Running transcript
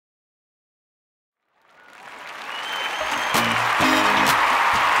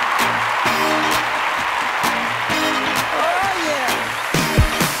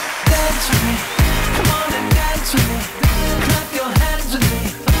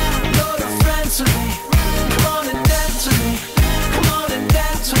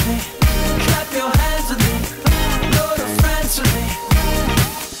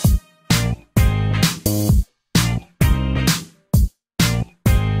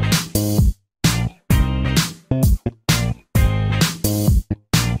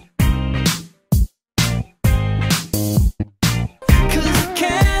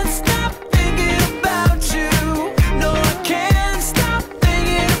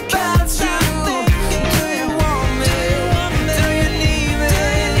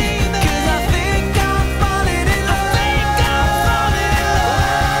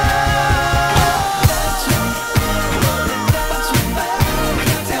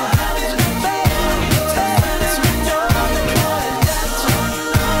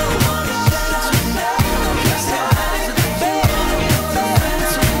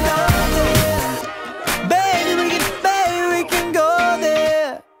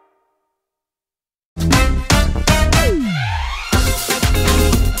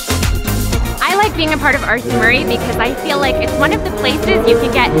being a part of Arts Murray because I feel like it's one of the places you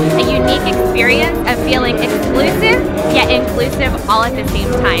can get a unique experience of feeling exclusive yet inclusive all at the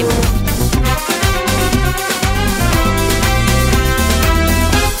same time.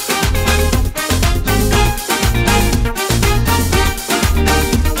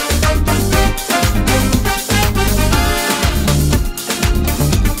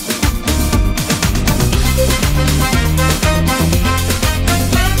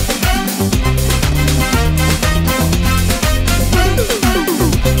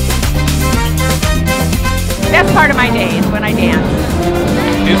 Best part of my day is when I dance.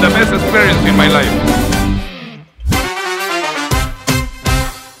 It's the best experience in my life.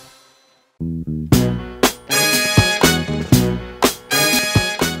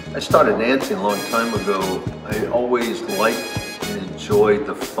 I started dancing a long time ago. I always liked and enjoyed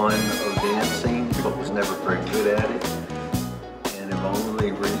the fun of dancing, but was never very good at it. And I've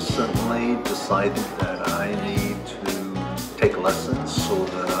only recently decided that I need to take lessons so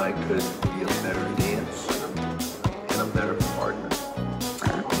that I could be a better dancer and a better partner.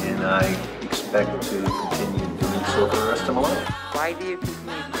 And I expect to continue doing so for the rest of my life. Why do you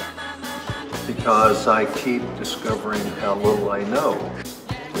continue to dance? Because I keep discovering how little I know.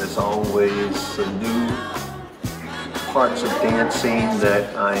 There's always new parts of dancing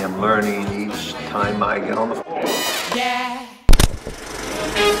that I am learning each time I get on the floor. Yeah.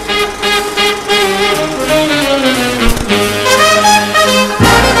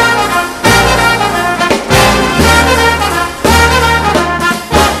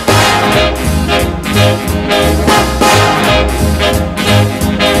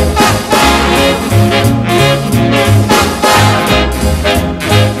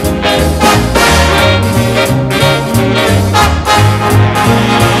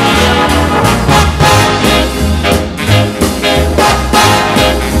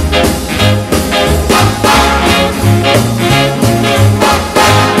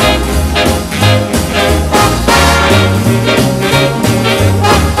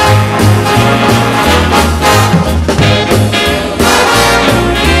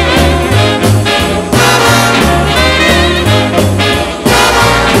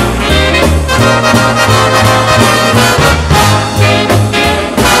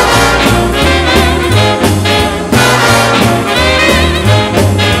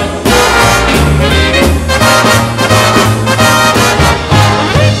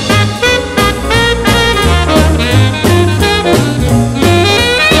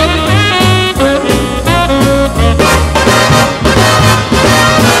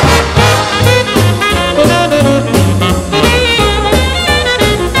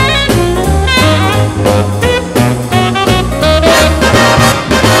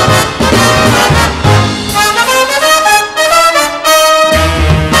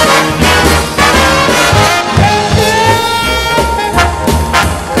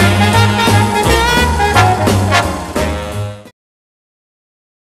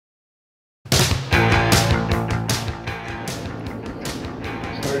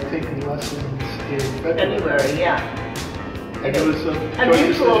 Taking lessons in February, yeah. And it was a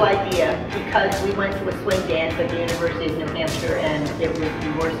mutual idea because we went to a swing dance at the University of New Hampshire and it was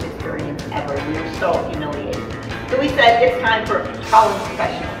the worst experience ever. We were so humiliated. So we said it's time for calling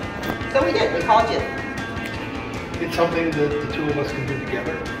professional. So we did, we called you. It's something that the two of us can do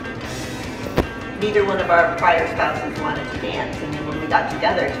together. Neither one of our prior spouses wanted to dance, and then when we got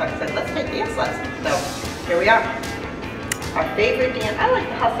together, Chuck said, let's take dance lessons. So here we are. Our favorite dance, I like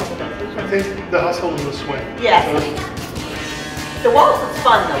the hustle the most. I think the hustle and the swing. Yes. The waltz is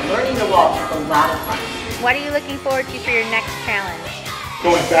fun though. Learning the waltz is a lot of fun. What are you looking forward to for your next challenge?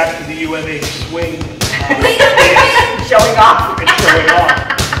 Going back to the UNH swing. Showing off. And showing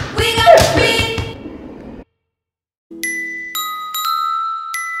off. We got speed.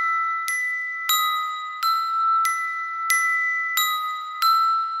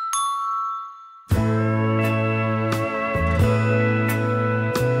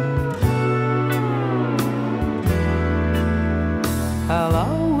 I'll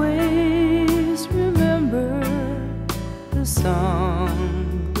always remember the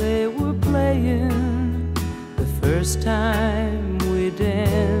song they were playing the first time we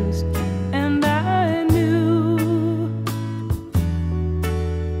danced, and I knew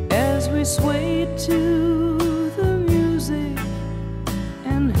as we swayed to the music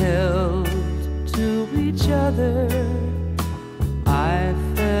and held to each other, I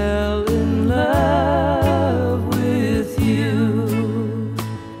fell in love with you.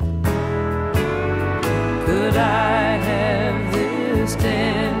 Could I have this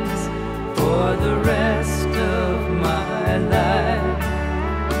dance for the rest of my life?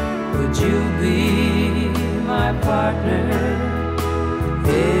 Would you be partner.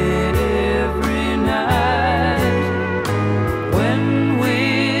 Every night when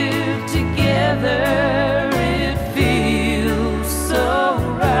we're together, it feels so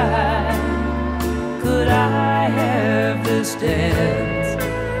right. Could I have this dance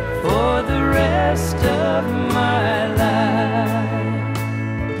for the rest of my life?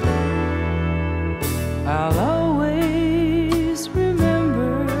 I'll always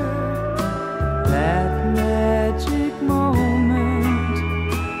remember that magic moment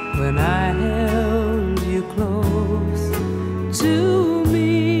when I held you close to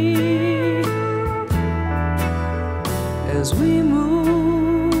me. As we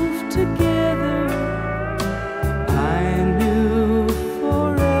moved together, I knew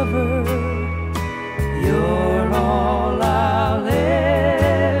forever you're all I'll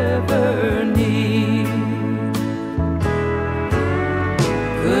ever need.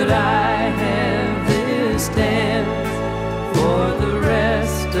 Could I have this dance for the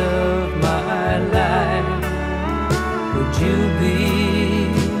rest of my life? Would you be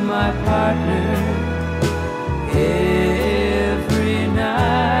my partner every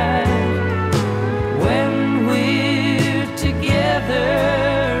night? When we're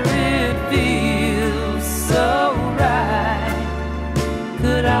together, it feels so right.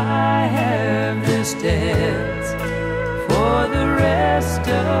 Could I have this dance for the rest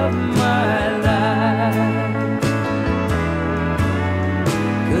of my life?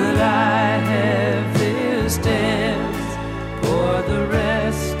 Could I have this dance for the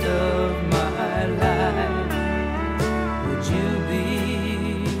rest of my life? Would you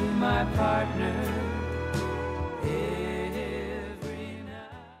be my partner every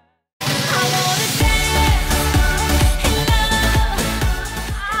night?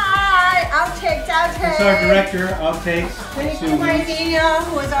 Hi, outtakes. It's our director, outtakes. Thank you, Sue. Martina,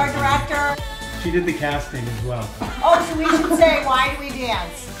 who is our director. She did the casting as well. Oh, so we should say, why do we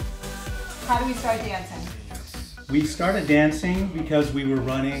dance? How do we start dancing? We started dancing because we were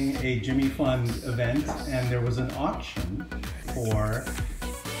running a Jimmy Fund event and there was an auction for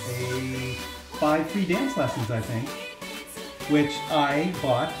 5 free dance lessons, I think, which I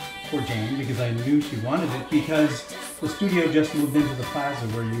bought for Jane because I knew she wanted it because the studio just moved into the plaza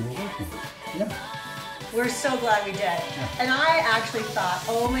where you were working. Yeah. We're so glad we did. Yeah. And I actually thought,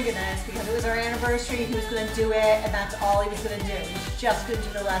 oh my goodness, because it was our anniversary, he was going to do it, and that's all he was going to do. He was just going to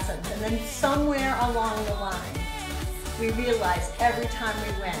do the lessons. And then somewhere along the line, we realized every time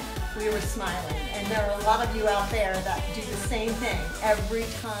we went, we were smiling. And there are a lot of you out there that do the same thing. Every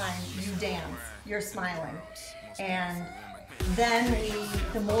time you dance, you're smiling. And then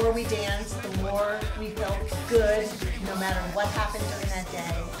the more we danced, the more we felt good, no matter what happened during that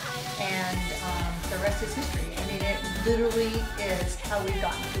day. And the rest is history. I mean, it literally is how we've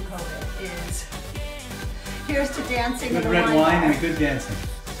gotten through COVID. Is here's to dancing Good in the red wine wine bar. and good dancing.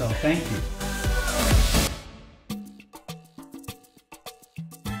 So thank you.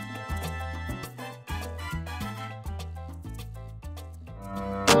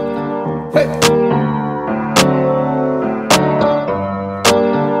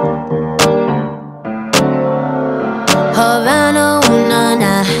 Havana, ooh, na,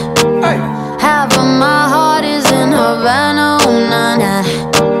 na. Half of my heart is in Havana, ooh, na, na.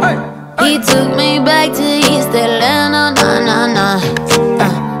 He took me back to East Atlanta, na, na, na.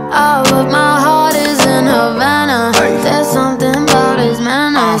 Half of my heart is in Havana. There's something about his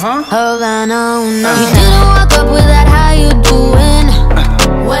manners. Havana, ooh, na, na. He didn't walk up with that, how you doing?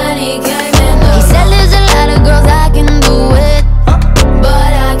 When he came in, he said there's a lot of girls I can do it,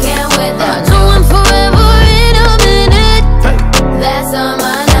 but I can't with that. Do him forever in a minute. That's on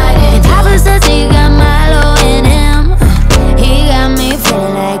my night. And Papa says he got Milo in him. He got me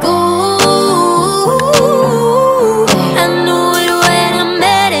feeling like ooh. I knew it when I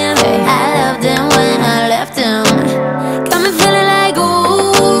met him. I loved him when I left him. Got me feeling like ooh.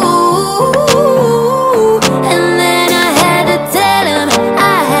 And then I had to tell him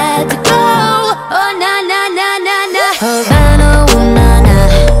I had to go. Oh na na na na na. Havana, ooh na na.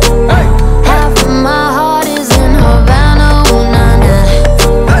 Half of my heart is in Havana, ooh na na.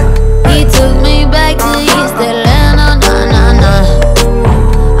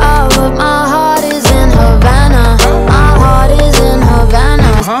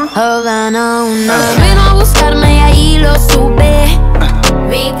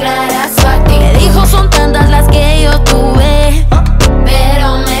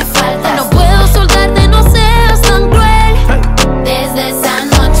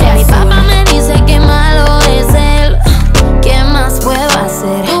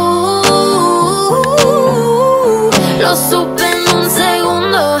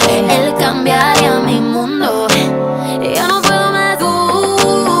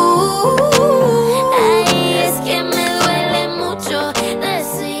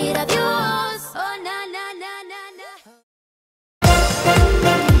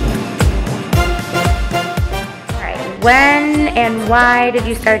 When and why did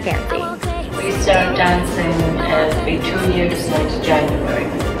you start dancing? We started dancing, it'll be 2 years next January.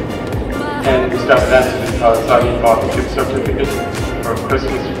 And we started dancing because I bought a gift certificate for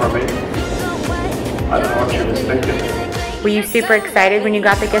Christmas for me. I don't know what she was thinking. Were you super excited when you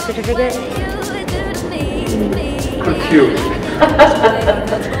got the gift certificate? Confused.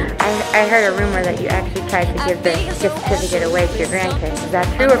 I heard a rumor that you actually tried to give the gift certificate away to your grandkids. Is that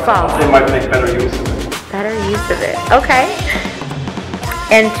true or false? They might make better use of it. Better use of it. Okay.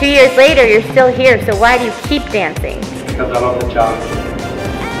 And 2 years later, you're still here, so why do you keep dancing? Because I love the challenge.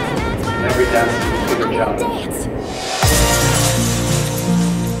 Every dance is a bigger challenge.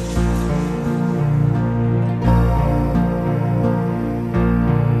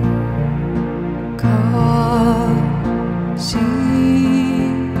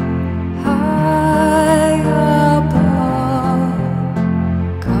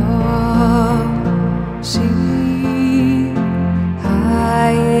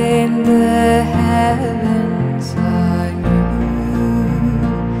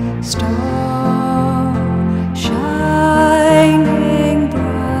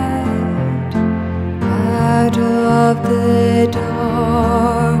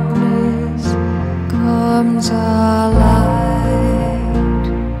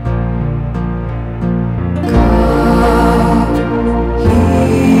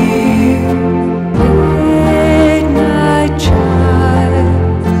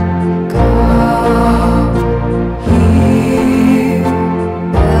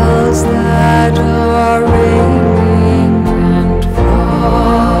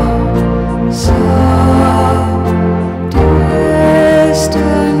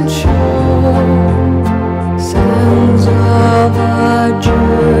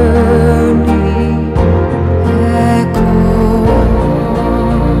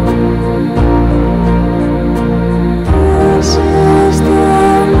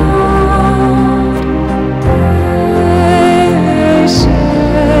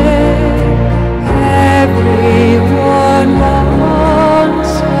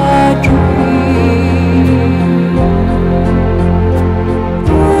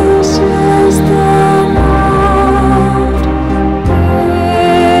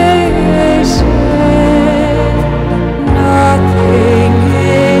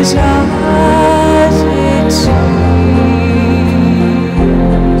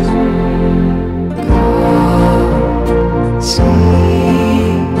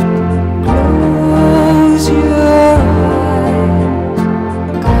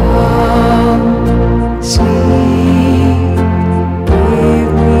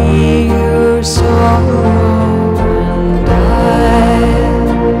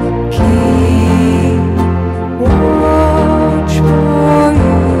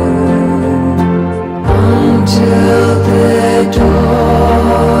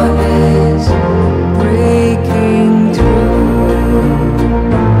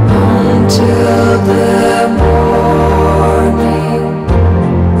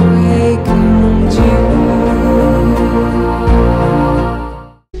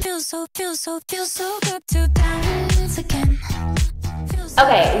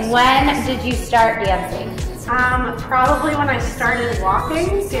 Okay, when did you start dancing? Probably when I started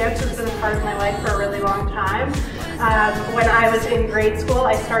walking. Dance has been a part of my life for a really long time. When I was in grade school,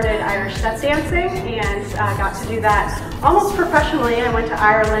 I started Irish step dancing and got to do that almost professionally. I went to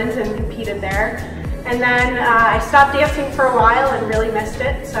Ireland and competed there. And then I stopped dancing for a while and really missed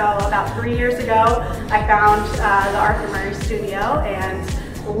it. So about 3 years ago, I found the Arthur Murray studio and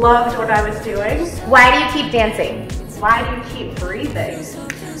loved what I was doing. Why do you keep dancing? Why do you keep breathing?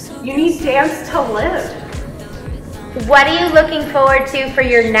 You need dance to live. What are you looking forward to for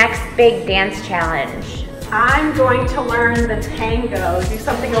your next big dance challenge? I'm going to learn the tango, do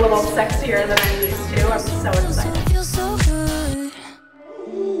something a little sexier than I used to. I'm so excited. Feels so good.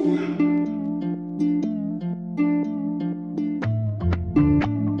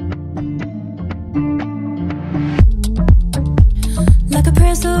 Like a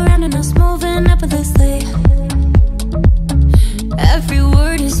prayer surrounding us, moving effortlessly. Every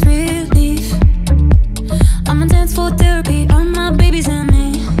word is relief. I'm a dance for therapy, all my babies and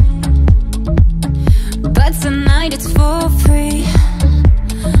me. But tonight it's for free.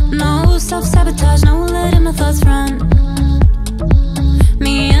 No self-sabotage, no letting my thoughts run.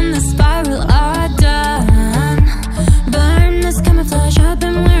 Me and the spiral are done. Burn this camouflage I've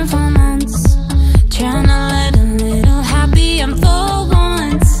been wearing for months. Trying to let a little happy I'm for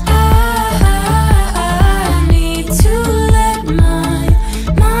once. I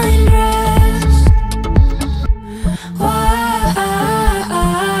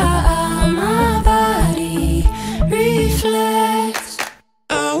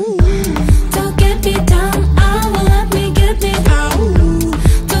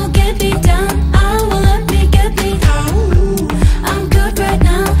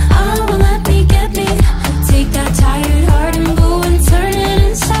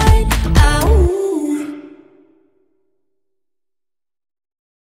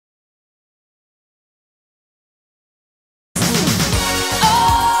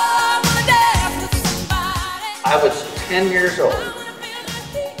 10 years old,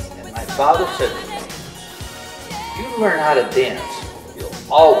 and my father said to me, if you learn how to dance, you'll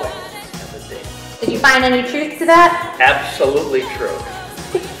always have a date. Did you find any truth to that? Absolutely true.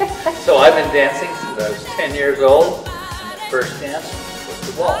 So I've been dancing since I was 10 years old, and my first dance was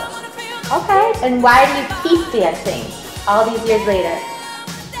the waltz. Okay, and why do you keep dancing all these years later?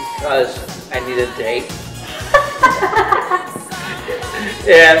 Because I need a date.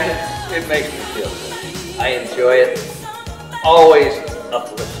 And it makes me feel good. I enjoy it. Always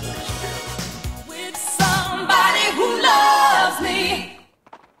uplifts my spirit. With somebody who loves me.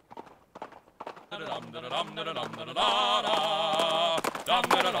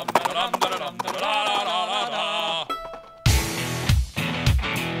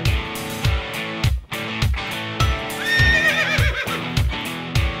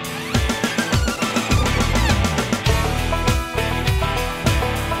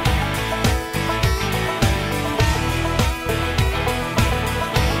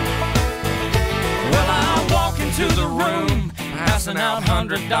 To the room, passing out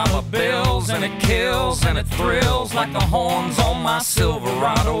 $100 bills, and it kills and it thrills like the horns on my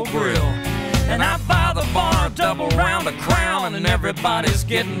Silverado grill. And I buy the bar a double round of Crown, and everybody's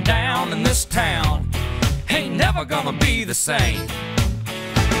getting down in this town. Ain't never gonna be the same,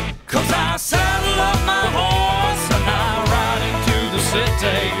 'cause I saddle up my horse and I ride into the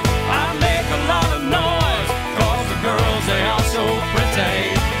city. I make a lot of noise, 'cause the girls, they are so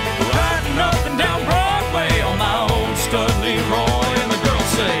pretty. Riding up and down Broadway on my old stud Leroy, and the girls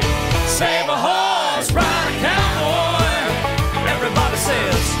say, save a horse, ride a cowboy. Everybody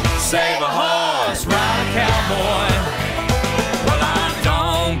says, save a horse, ride a cowboy. Well, I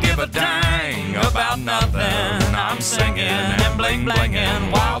don't give a dang about nothing. I'm singing and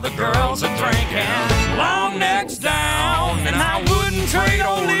bling-blinging while the girls are drinking. Long necks down, and I wouldn't trade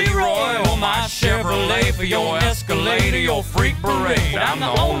old Leroy or my Chevrolet for your Escalade or your freak parade. I'm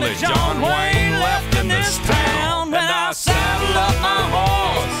the only John Wayne left in this town, and I saddle up my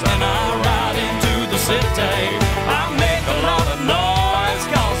horse and I ride into the city. I make a lot of noise,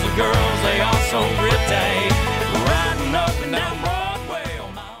 'cause the girls, they are so pretty. Riding up and down Broadway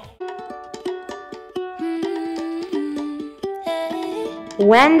on my own.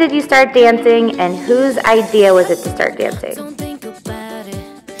 When did you start dancing, and whose idea was it to start dancing?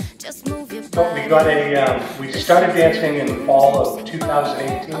 We started dancing in the fall of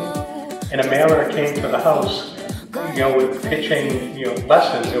 2018, and a mailer came to the house, with pitching,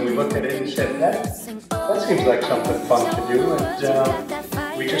 lessons, and we looked at it and said, that seems like something fun to do,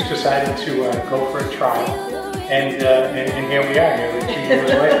 and we just decided to go for a trial, and here we are, nearly 2 years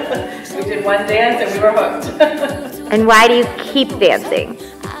later. We did one dance and we were hooked. And why do you keep dancing?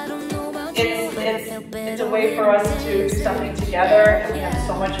 It's a way for us to do something together, and we have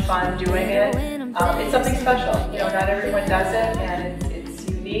so much fun doing it. It's something special. Not everyone does it, and it's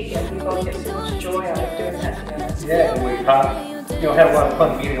unique, and we both get so much joy out of doing that together. Yeah, and we've had a lot of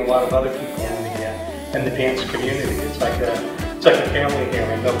fun meeting a lot of other people in the dance community. It's like a family here,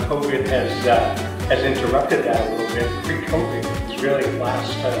 and though COVID has interrupted that a little bit, pre-COVID, it was really a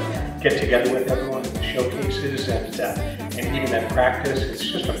blast to get together with everyone at the showcases and even at practice. It's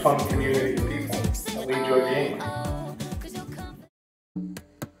just a fun community of people that we enjoy being with.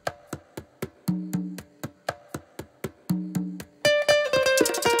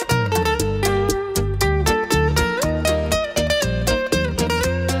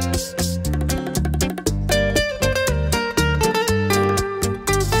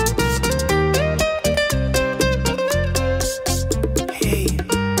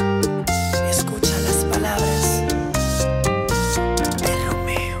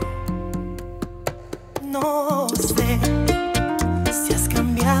 No sé si has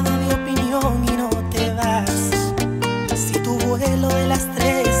cambiado de opinión y no te vas. Si tu vuelo de las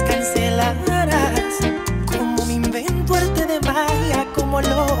 3 cancelarás. Como me invento arte de magia, como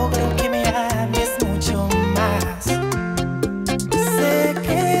logro que me ames mucho más. Sé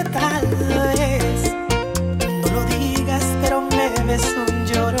que tal vez no lo digas, pero me ves un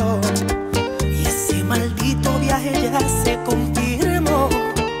llorón. Y ese maldito viaje ya se confirmó.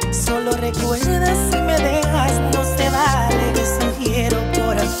 Solo recuerda, si me dejas no se vale, te sugiero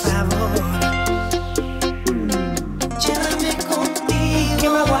por favor. Llévame contigo, que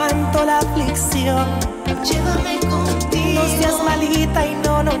no aguanto la aflicción. Llévame contigo, no seas malita y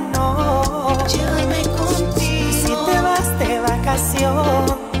no. Llévame contigo, si te vas de vacación.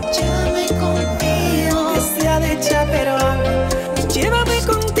 Llévame contigo, que sea de chaperón. Llévame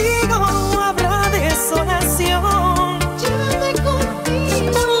contigo, no habrá desolación. Llévame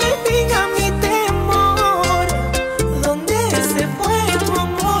contigo, ponle fin a mi temor. ¿Dónde se fue tu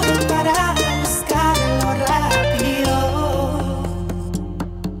amor para buscarlo rápido?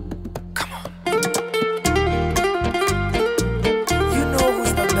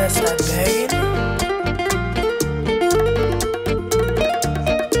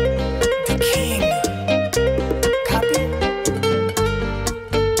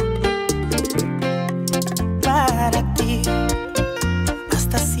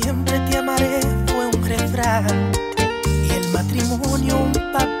 vida y el matrimonio un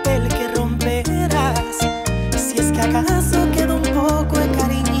papel que romperás. Si es que acaso queda un poco de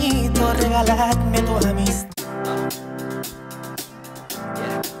cariñito, regaladme tu amistad.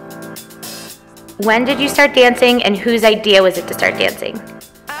 When did you start dancing, and whose idea was it to start dancing?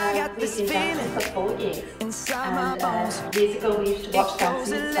 We've been dancing for 4 years, and years ago we used to watch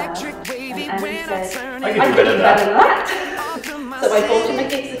Dancing with Stars, and Andy said, I can do better than that. So I bought him a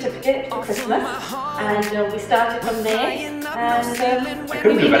gig certificate for Christmas, and we started from there, and I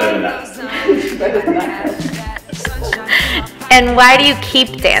couldn't do better than that. And why do you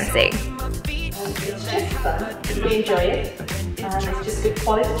keep dancing? It's just fun, we enjoy it, and it's just good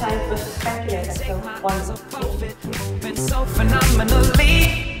quality time for us to spend together, so wonderful. Been so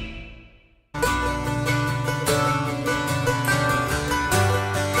phenomenally.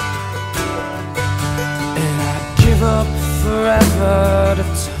 Up forever to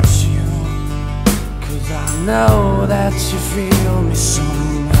touch you, 'cause I know that you feel me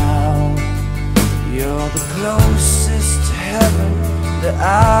somehow. You're the closest to heaven that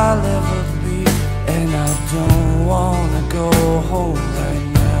I'll ever be, and I don't wanna go home right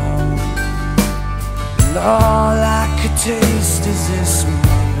now. And all I could taste is this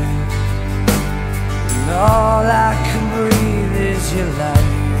moment, and all I can breathe is your life.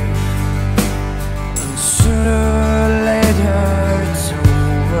 Sooner or later it's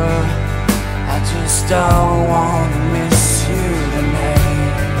over, I just don't wanna miss you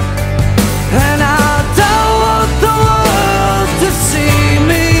tonight. And I don't want the world to see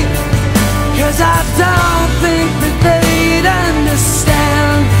me, 'cause I don't think that they'd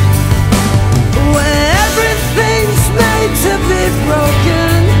understand. When everything's made to be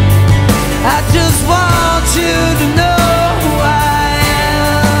broken, I just want you to know who I am.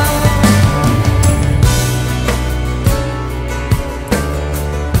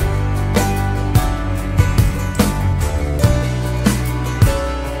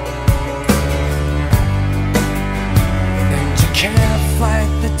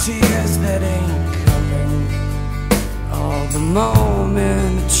 Tears that ain't coming, all the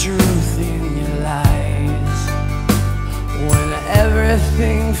moment of truth in your lies. When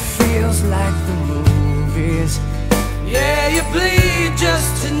everything feels like the movies, yeah, you bleed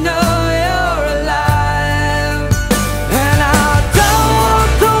just to know you're alive. And I don't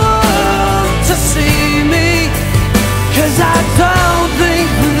want the world to see me, 'cause I don't think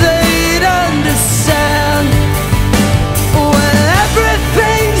they'd understand.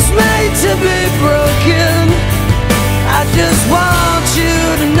 Made to be broken, I just want you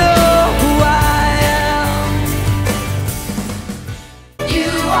to know who I am.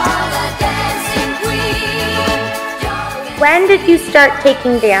 You are the dancing queen. When did you start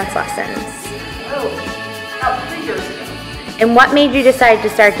taking dance lessons? About 3 years ago. And what made you decide to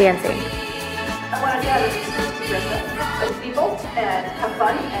start dancing? What I got is to dress up with people and have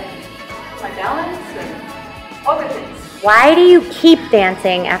fun and my balance and all good things. Why do you keep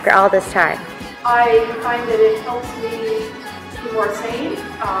dancing after all this time? I find that it helps me be more sane.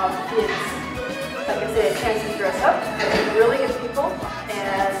 It's, like I say, a chance to dress up with really good people,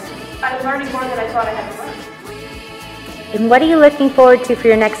 and I'm learning more than I thought I had to learn. And what are you looking forward to for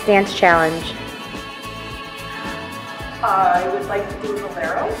your next dance challenge? I would like to do a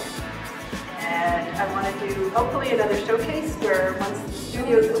bolero, and I want to do hopefully another showcase where once the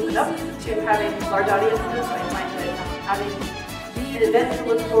studios open up to having large audiences, I find that having an event to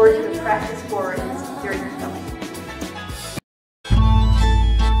look forward to and practice for is very compelling.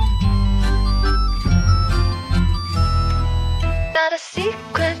 Got a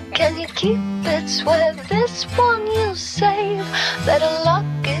secret, can you keep it? Swear this one you'll save. Better lock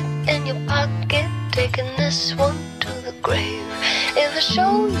it in your pocket, taking this one to the grave. If I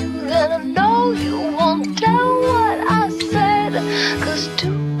show you, then I know you won't tell what I said, 'cause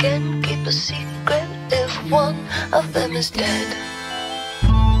two can keep a secret if one of them is dead.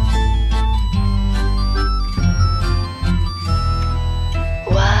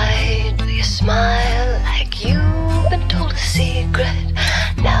 Why do you smile like you've been told a secret?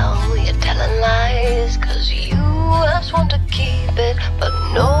 Now you're telling lies 'cause you just want to keep it. But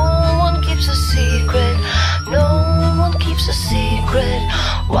no one keeps a secret, no one keeps a secret.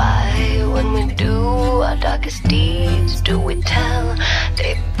 Why, when we do our darkest deeds, do we tell?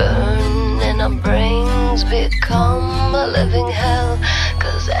 They burn and our brains become a living hell.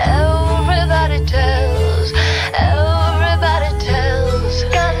 'Cause everybody tells, everybody tells.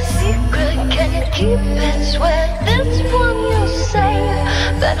 Got a secret, can you keep it? Swear this one you say.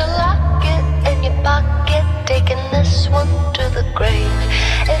 Better lock it in your pocket, taking this one to the grave.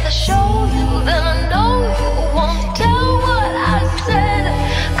 If I show you, then I know you won't tell what I said,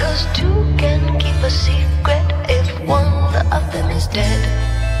 'cause two can keep a secret is dead.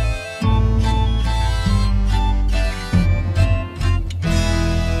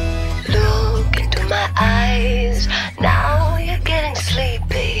 Look into my eyes, now you're getting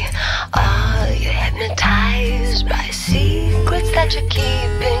sleepy. Are you hypnotized by secrets that you're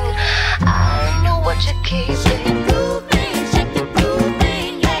keeping? I know what you're keeping.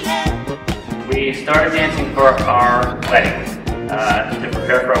 We started dancing for our wedding, to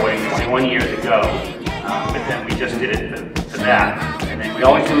prepare for our wedding 21 years ago, but then we just did it for that. And then we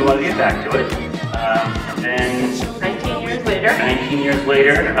always knew we wanted to get back to it. And then 19 years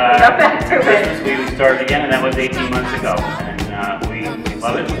later, got back to Christmas we started again, and that was 18 months ago. And we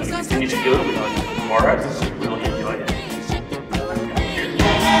love it, we continue to do it, we know it's good for us, we really enjoy it.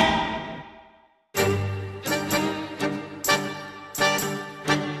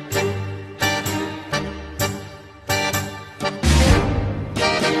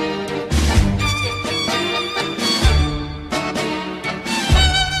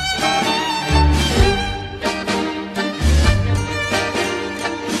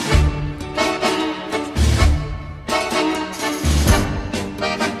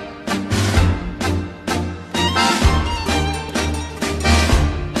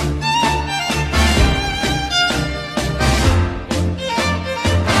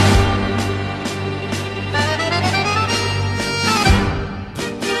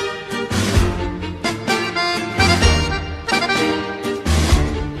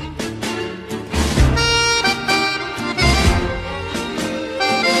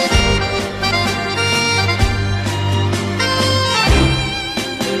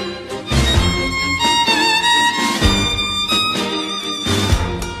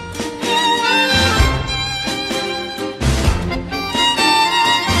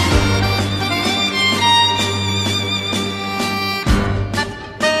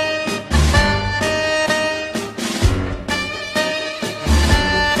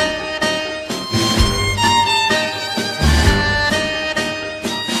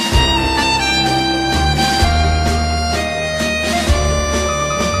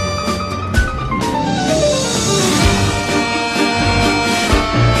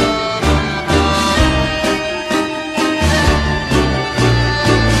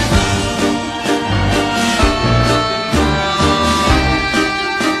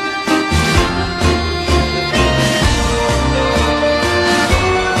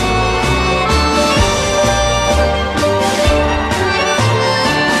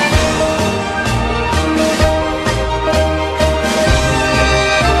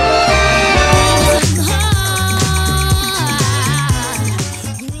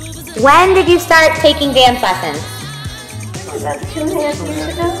 When did you start taking dance lessons? About 2.5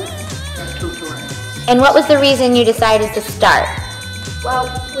 years ago. And what was the reason you decided to start? Well,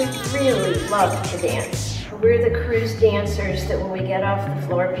 we really love to dance. We're the cruise dancers that when we get off the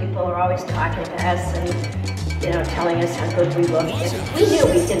floor, people are always talking to us and, you know, telling us how good we look. And we knew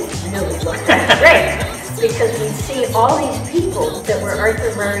we didn't really look that great because we see all these people that were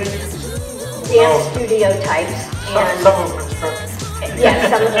Arthur Murray dance studio types. And some of them were yeah,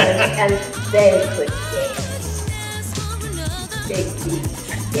 some of them, and they could dance. Big feet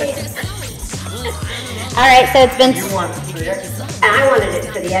dance. All right, so it's been... You wanted the exercise. I wanted it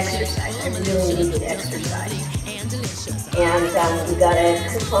for the exercise. I really needed exercise. And we got a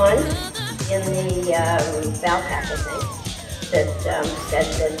coupon in the Valpak, I think, that said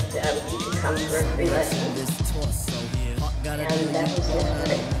that you could come for a free lesson. And that was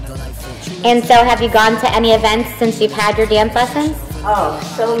it. And so have you gone to any events since you've had your dance lessons? Oh,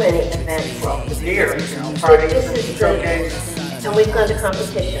 so many events. Well, the beer, This is showcase. And we've gone to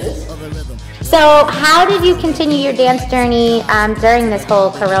competitions. So how did you continue your dance journey during this whole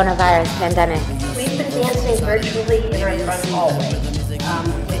coronavirus pandemic? We've been dancing virtually in our front hallway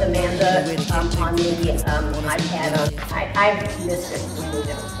with Amanda on the iPad. I've missed it when we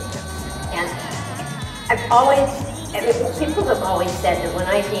don't dance. And I've always, people have always said that when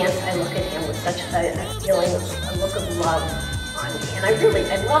I dance, I look at him with such a feeling, a look of love on me. And I love it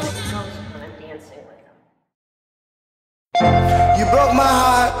most when I'm dancing with him. You broke my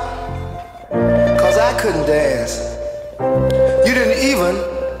heart, 'cause I couldn't dance. You didn't even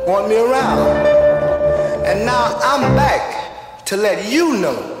want me around. And now I'm back to let you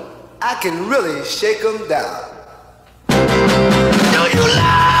know I can really shake 'em down. Do you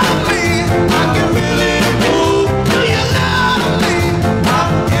love me? I can really move. Do you love me? I'm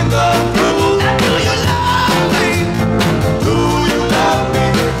in the groove. Do you love me? Do you love me?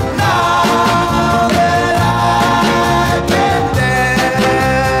 Now that I can dance.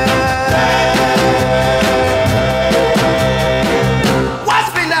 Watch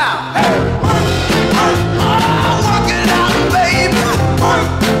me now. Work it out, baby.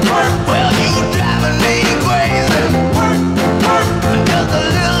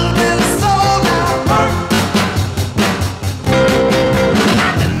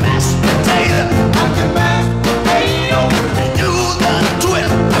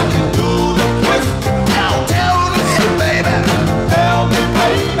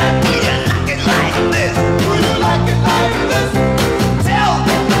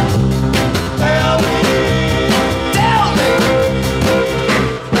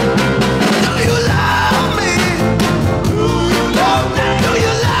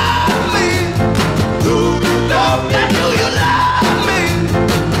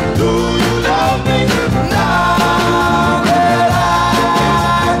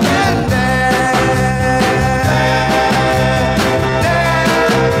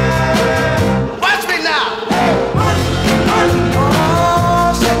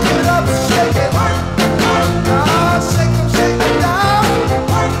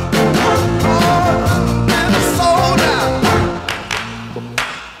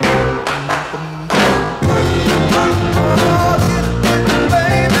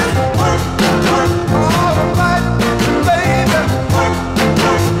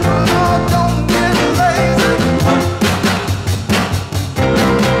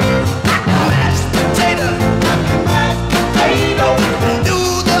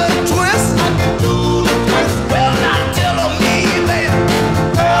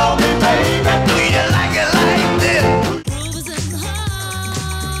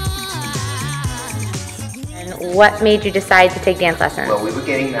 what made you decide to take dance lessons? Well, we were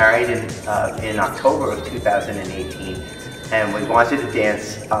getting married in October of 2018, and we wanted to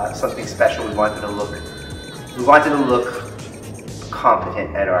dance something special. We wanted to look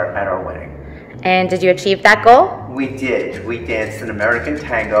competent at our wedding. And did you achieve that goal? We did. We danced an American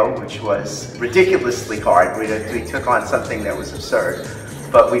tango, which was ridiculously hard. We took on something that was absurd,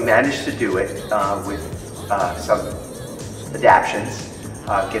 but we managed to do it with some adaptions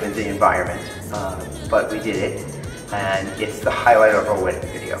given the environment. But we did it, and it's the highlight of our wedding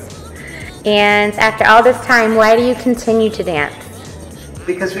video. And after all this time, why do you continue to dance?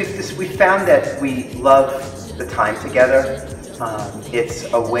 Because we found that we love the time together. It's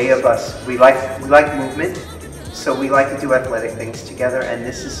a way of us. We like movement, so we like to do athletic things together. And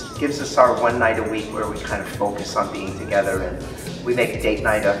this gives us our one night a week where we kind of focus on being together, and we make a date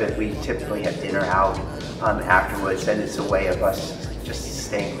night of it. We typically have dinner out afterwards, and it's a way of us just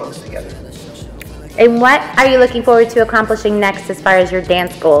staying close together. And what are you looking forward to accomplishing next as far as your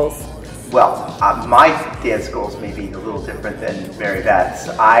dance goals? Well, my dance goals may be a little different than Mary Beth's.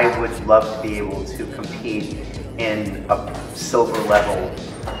 I would love to be able to compete in a silver level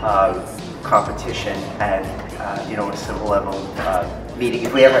competition at a silver level meeting.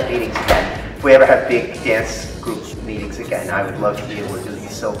 If we ever have meetings again, if we ever have big dance group meetings again, I would love to be able to do the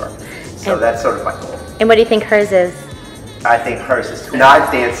silver. So that's sort of my goal. And what do you think hers is? I think hers is to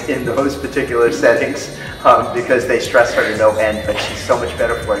not dance in those particular settings because they stress her to no end, but she's so much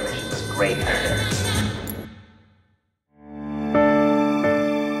better for it because she does great out there.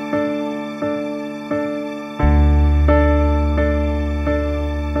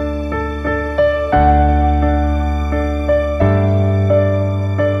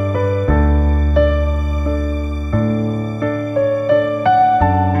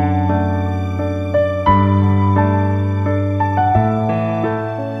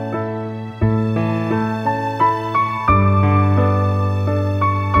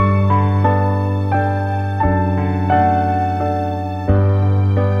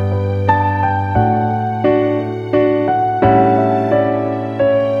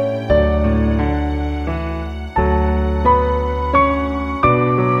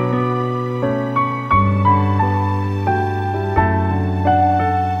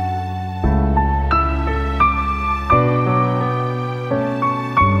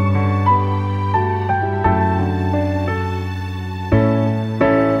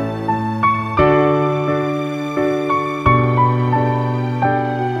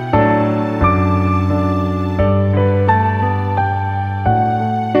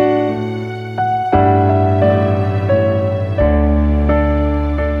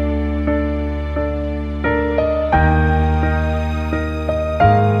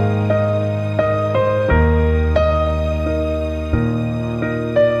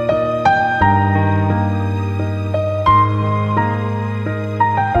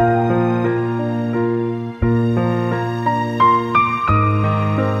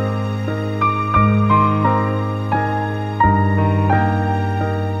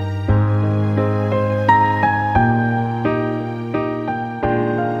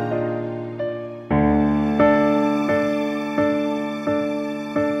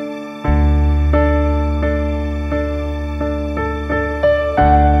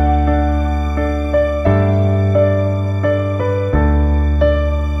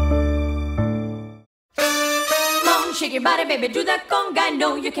 Shake your body, baby, do that conga.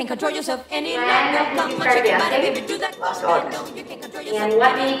 No, you can't control yourself any longer. Come on, shake your body, baby, do that conga. No, you can't control yourself. And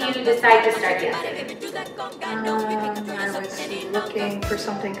what made you decide to start dancing? I was looking for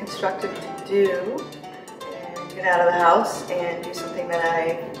something constructive to do and get out of the house and do something that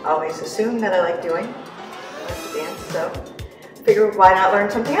I always assumed that I like doing. I like to dance, so I figured why not learn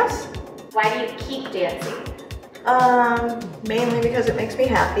something else? Why do you keep dancing? Mainly because it makes me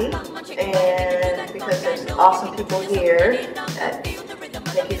happy and because there's awesome people here that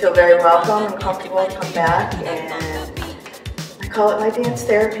make you feel very welcome and comfortable to come back, and I call it my dance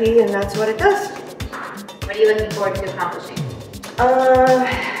therapy, and that's what it does. What are you looking forward to accomplishing?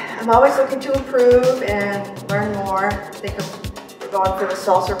 I'm always looking to improve and learn more. I think we're going for the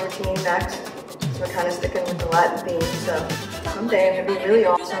salsa routine next, so we're kind of sticking with the Latin theme, so someday I'm going to be really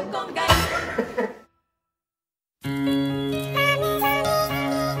awesome.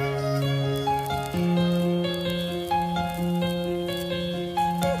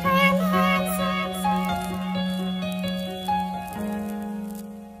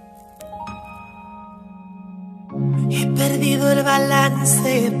 He perdido el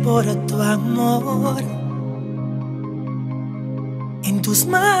balance por tu amor. En tus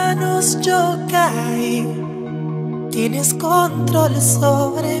manos yo caí. Tienes control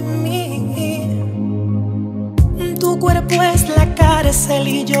sobre mí. cuerpo es la cárcel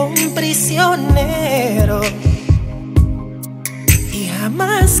y yo un prisionero. Y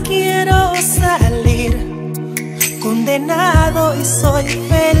jamás quiero salir condenado y soy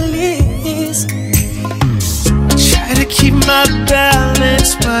feliz. Try to keep my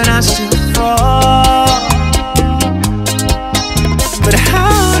balance, but I still fall. But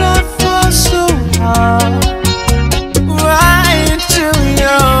how'd I fall so hard? Right into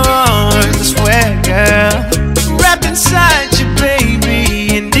your arms, where, girl? Wrapped inside you,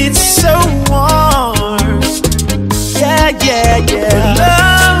 baby, and it's so warm. Yeah, yeah, yeah.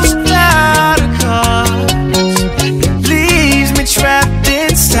 Love without a cause leaves me trapped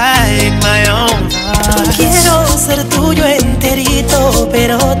inside my own heart. Quiero ser tuyo enterito,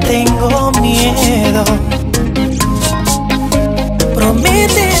 pero tengo miedo.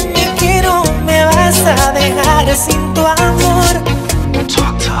 Prométeme que no me vas a dejar sin tu amor.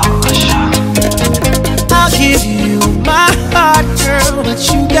 Talk to Robichaud. I'll give you my heart, girl, but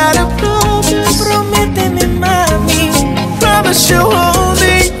you gotta promise. Prométeme, mami. Promise you'll hold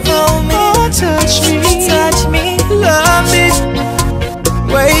me, oh, touch me, love me,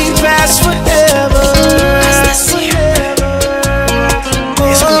 way past forever. Hasta siempre.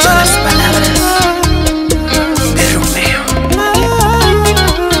 Escucha las palabras de Romeo.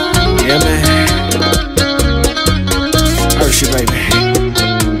 Yeah, man. Hershey, baby.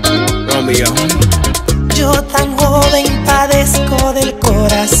 Romeo. Yo tan joven padezco del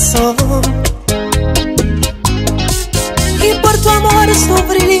corazón y por tu amor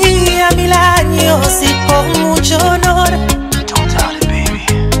sufriría 1000 años y con mucho honor. Don't doubt it, baby.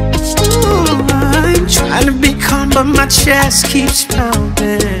 Ooh, I'm trying to be calm, but my chest keeps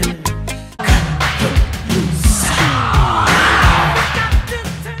pounding.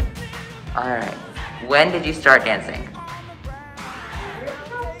 Alright, when did you start dancing?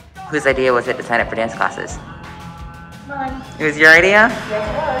 Whose idea was it to sign up for dance classes? Mine. It was your idea? Yes, it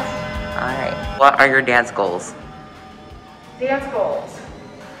was. Alright, what are your dance goals? Dance goals.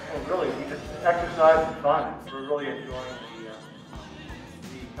 Well, really, just exercise and fun. We're really enjoying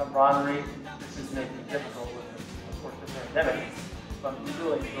the camaraderie. This is making it difficult with, of course, the pandemic. But we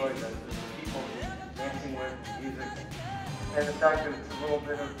really enjoy the people dancing with, the music, and the fact that it's a little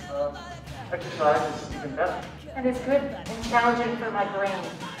bit of exercise is even better. And it's good and challenging for my brain,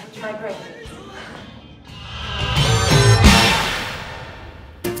 which my brain needs.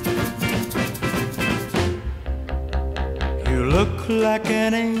 You look like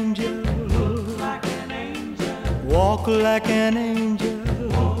an angel, walk like an angel,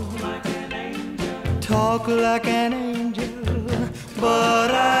 talk like an angel,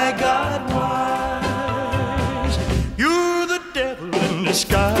 but I got wise. You're the devil in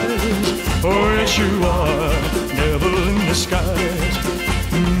disguise, oh yes you are, devil in disguise.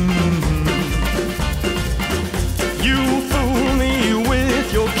 You fool me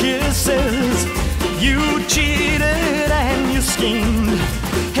with your kisses, you cheated and you schemed.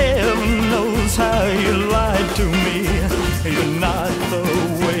 Heaven knows how you lied to me. You're not the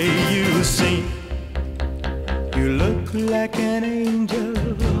way you seem. You look like an angel,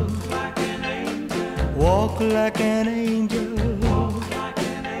 walk like an angel,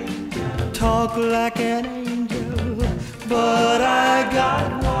 talk like an angel, but I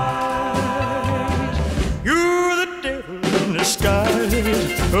got wise. You're the devil in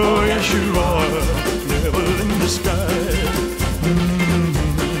disguise, oh yes you are, devil in disguise.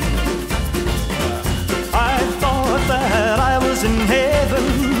 I thought that I was in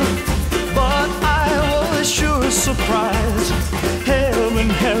heaven, but I was sure surprised. Heaven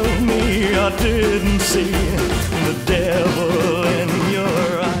help me, I didn't see the